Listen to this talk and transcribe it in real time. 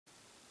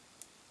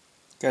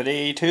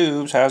Goody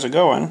tubes, how's it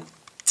going?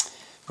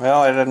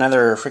 Well, I added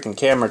another freaking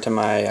camera to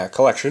my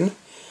collection,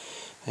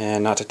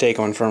 and not to take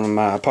one from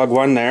Pug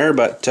One there,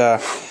 but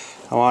I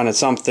wanted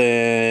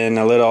something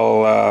a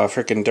little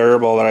freaking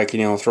durable that I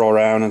can throw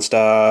around and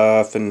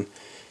stuff, and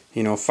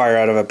fire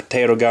out of a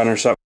potato gun or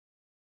something.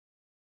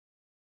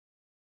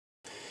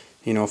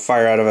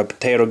 Fire out of a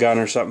potato gun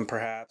or something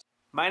perhaps.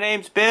 My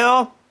name's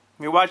Bill.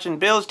 You're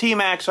watching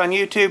BILLSTMAXX on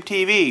YouTube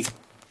TV.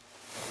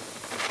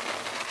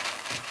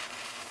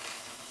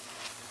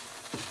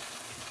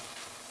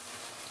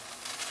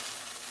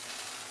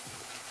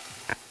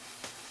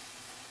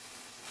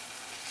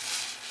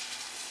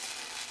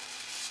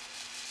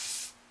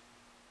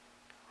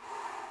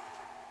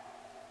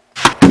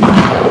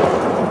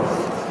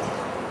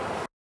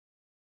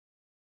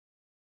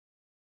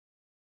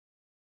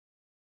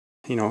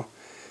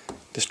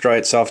 Destroy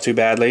itself too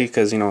badly,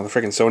 because the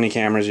freaking Sony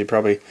cameras, you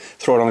probably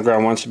throw it on the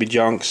ground once to be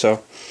junk.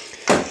 So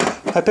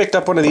I picked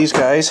up one of these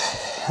guys.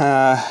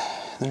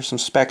 There's some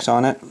specs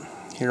on it.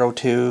 Hero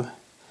 2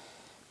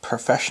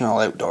 Professional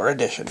Outdoor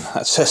Edition.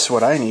 That's just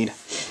what I need.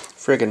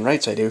 Friggin'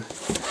 rights I do.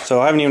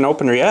 So I haven't even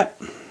opened her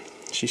yet.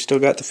 She's still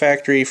got the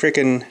factory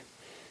freaking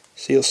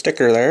seal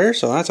sticker there,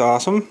 so that's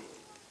awesome.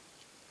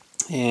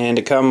 And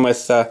it comes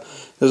with this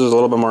is a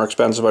little bit more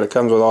expensive, but it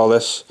comes with all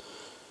this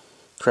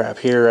crap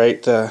here,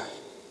 right? The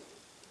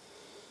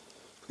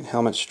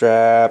helmet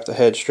strap, the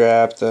head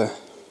strap, the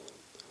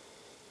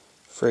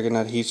friggin'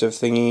 adhesive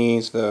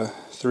thingies, the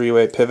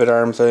three-way pivot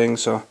arm thing.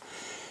 So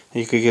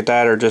you could get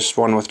that, or just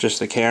one with just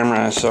the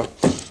camera. So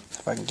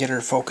if I can get her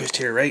focused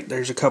here, right,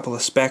 there's a couple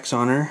of specs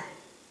on her.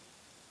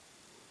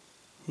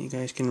 You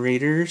guys can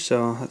read her,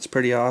 so that's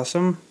pretty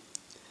awesome.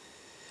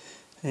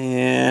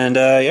 And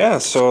yeah,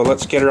 so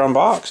let's get her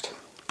unboxed.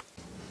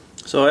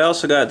 So I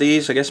also got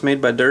these, I guess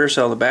made by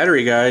Duracell, the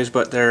battery guys,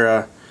 but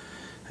they're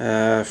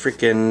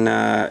freaking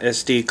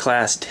SD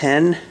class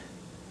 10,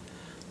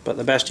 but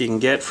the best you can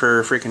get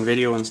for freaking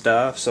video and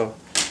stuff. So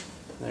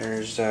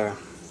there's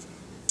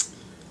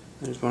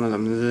one of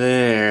them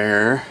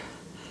there.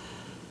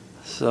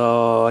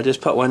 So I just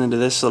put one into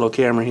this little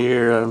camera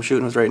here I'm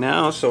shooting with right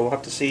now, so we'll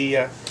have to see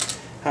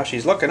how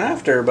she's looking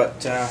after.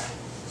 But I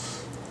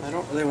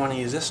don't really want to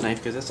use this knife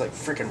because it's like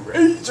freaking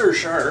razor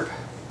sharp.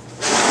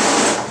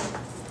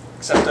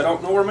 Except I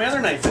don't know where my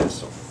other knife is,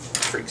 so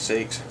freak's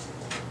sakes.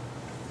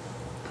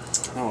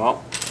 Oh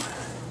well.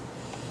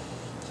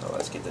 So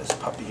let's get this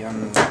puppy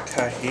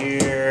uncut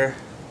here.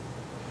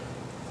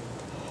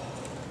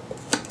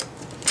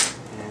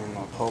 And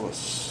we'll pull the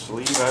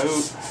sleeve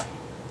out.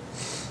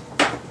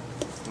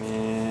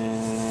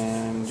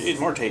 And geez,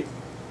 more tape.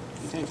 What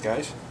do you think,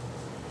 guys?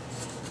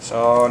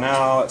 So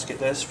now let's get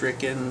this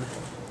freaking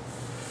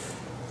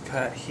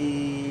cut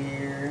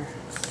here.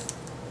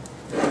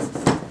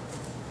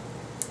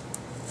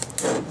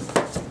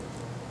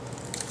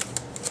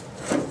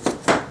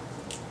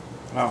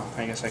 Oh,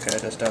 I guess I could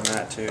have just done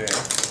that too.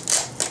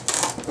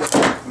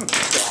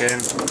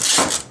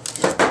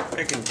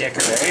 Freaking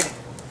dicker, eh?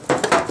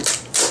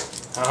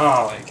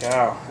 Holy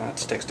cow, that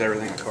sticks to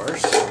everything, of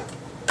course.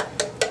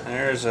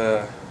 There's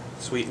a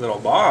sweet little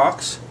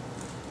box.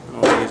 I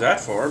don't know what to use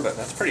that for, but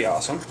that's pretty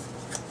awesome.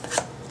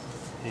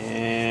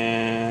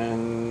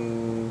 And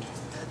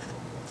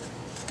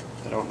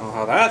I don't know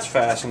how that's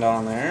fastened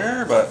on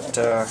there, but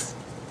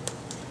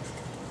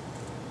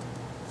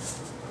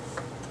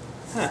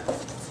huh.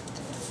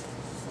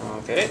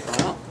 Okay,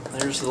 well,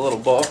 there's the little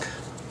book.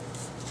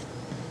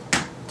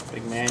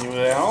 Big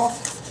manual.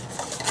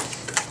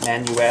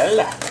 And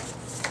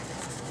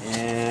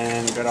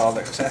got all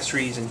the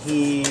accessories in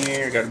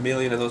here. Got a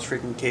million of those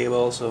freaking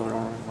cables, so I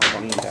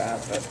don't need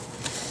that. But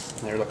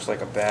there looks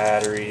like a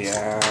battery.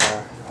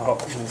 Oh,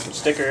 and some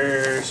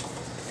stickers.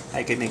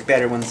 I could make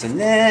better ones than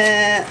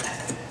that.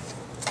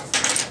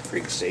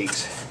 Freak's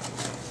sakes.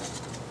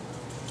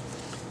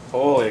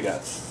 Oh, you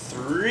got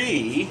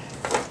 3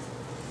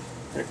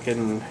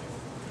 freaking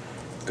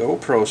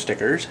GoPro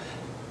stickers,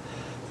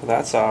 so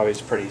that's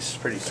always pretty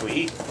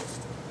sweet.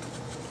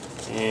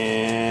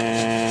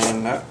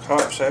 And that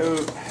pops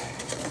out,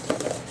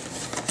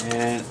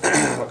 and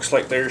looks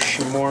like there's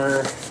some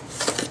more.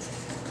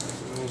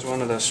 There's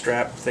one of the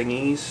strap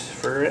thingies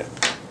for it.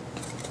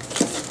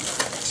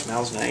 It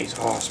smells nice.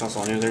 Oh, it smells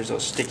all new. There's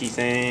those sticky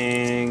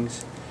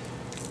things.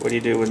 What do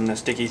you do when the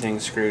sticky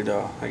thing's screwed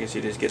though? I guess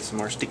you just get some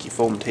more sticky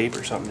foam tape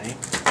or something, eh?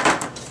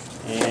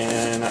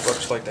 And that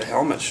looks like the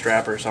helmet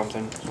strap or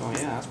something. So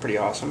yeah, that's pretty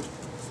awesome.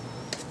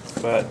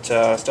 But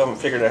still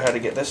haven't figured out how to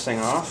get this thing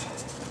off.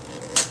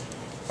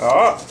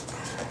 Oh!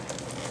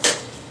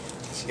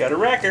 Guess you got a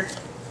wrecker.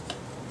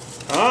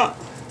 Oh!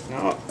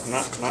 No,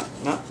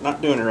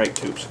 not doing it right,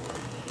 tubes.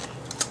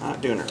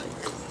 Not doing it right.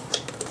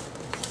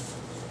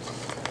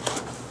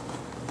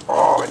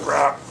 Oh, it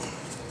dropped.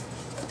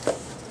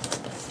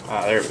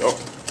 Ah, there we go.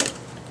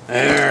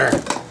 There!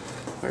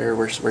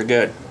 We're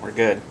good. We're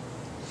good.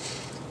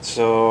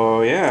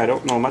 So yeah, I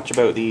don't know much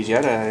about these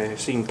yet.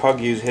 I've seen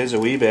Pug use his a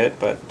wee bit,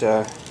 but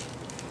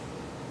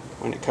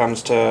when it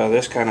comes to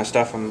this kind of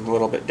stuff I'm a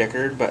little bit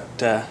dickered, but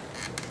the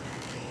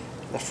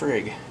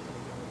frig.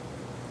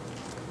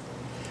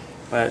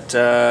 But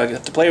I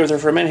got to play with her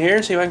for a minute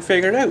here, see if I can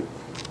figure it out.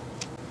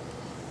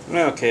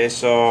 Okay,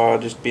 so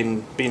just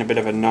being a bit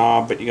of a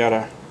knob, but you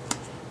gotta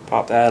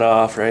pop that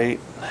off, right?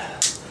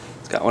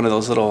 It's got one of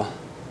those little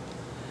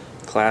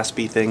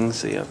claspy things,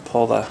 so you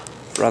pull the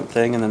front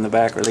thing and then the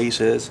back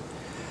releases,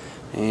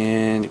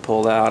 and you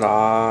pull that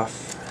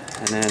off,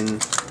 and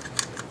then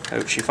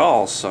out she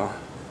falls. So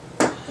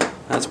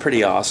that's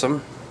pretty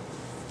awesome.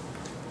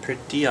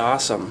 Pretty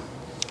awesome.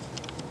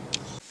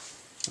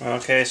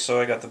 Okay,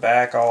 so I got the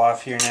back all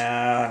off here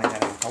now, and I'm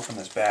going to open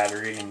this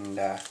battery, and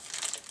it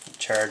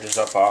charges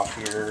up off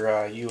your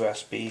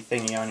USB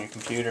thingy on your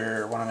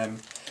computer, or one of them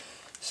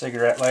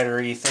cigarette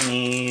lighter-y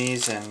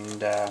thingies,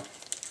 and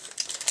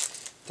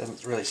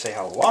doesn't really say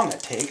how long it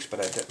takes, but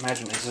I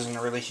imagine this isn't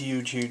a really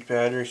huge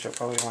battery, so it'll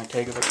probably only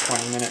take about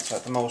 20 minutes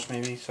at the most,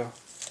 maybe. So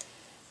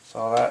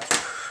that's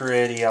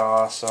pretty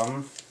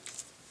awesome.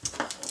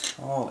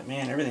 Holy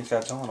man, everything's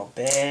got its own little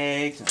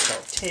bags, and it's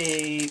all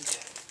taped.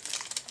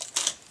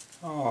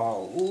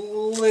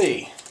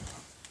 Holy.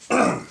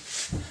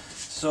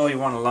 So you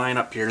want to line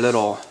up your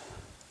little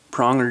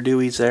pronger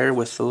dewies there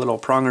with the little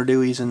pronger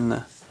dewies in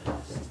the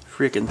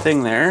freaking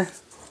thing there.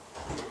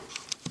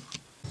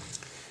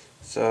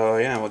 So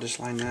yeah, we'll just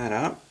line that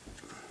up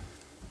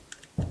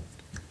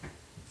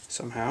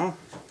somehow.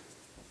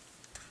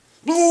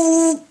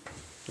 No,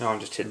 I'm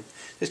just kidding.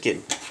 Just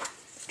kidding.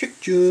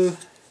 Tricked you.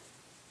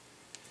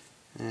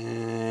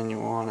 And you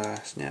want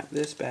to snap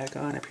this back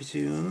on, I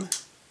presume.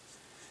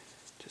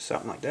 Just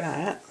something like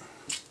that.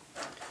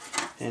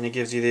 And it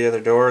gives you the other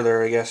door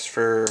there, I guess,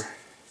 for...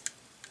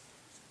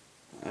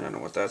 I don't know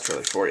what that's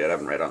really for yet. I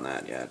haven't read on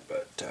that yet,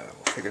 but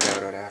we'll figure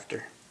that out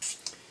after.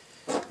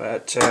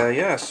 But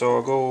yeah, so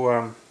I'll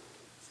go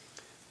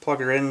plug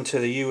her into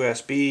the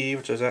USB,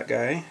 which is that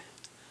guy.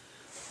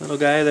 Little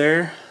guy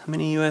there,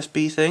 mini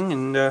USB thing,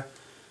 and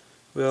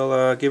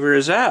we'll give her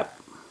a zap.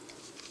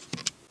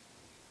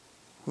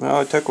 Well,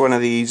 I took one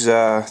of these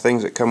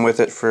things that come with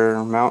it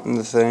for mounting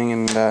the thing,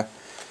 and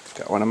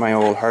got one of my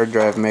old hard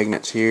drive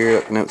magnets here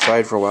that's been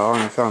outside for a while,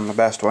 and I found the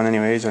best one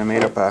anyways, and I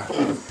made up a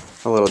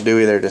little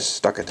dewey there, just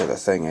stuck it to the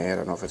thing. I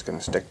don't know if it's going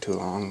to stick too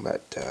long,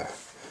 but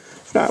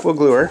if not, we'll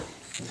glue her.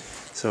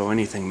 So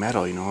anything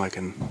metal, you know, I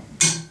can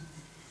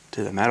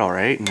do the metal,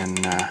 right? And then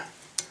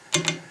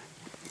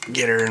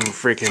get her in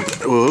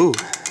freaking... Ooh!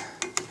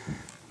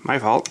 My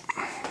fault.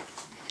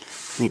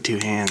 Need two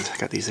hands. I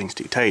got these things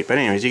too tight. But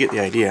anyways, you get the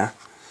idea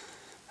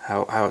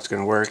how it's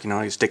going to work. You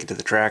know, you stick it to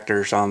the tractor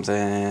or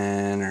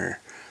something, or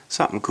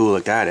something cool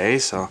like that, eh?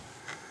 So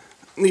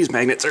these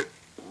magnets are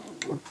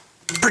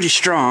pretty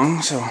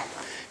strong, so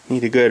you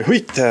need a good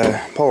wheat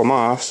to pull them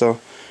off. So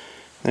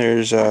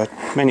there's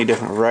many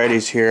different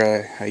varieties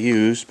here I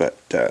use, but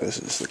this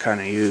is the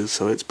kind I use,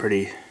 so it's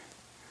pretty,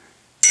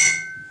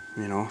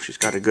 you know, she's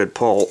got a good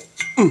pull.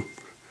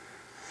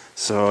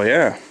 So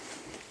yeah,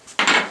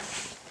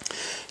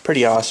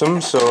 pretty awesome.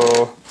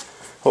 So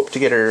hope to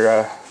get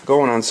her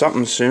going on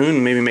something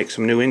soon, maybe make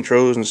some new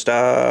intros and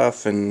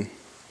stuff, and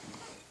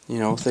you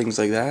know, things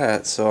like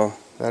that. So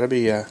that'll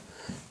be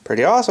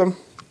pretty awesome.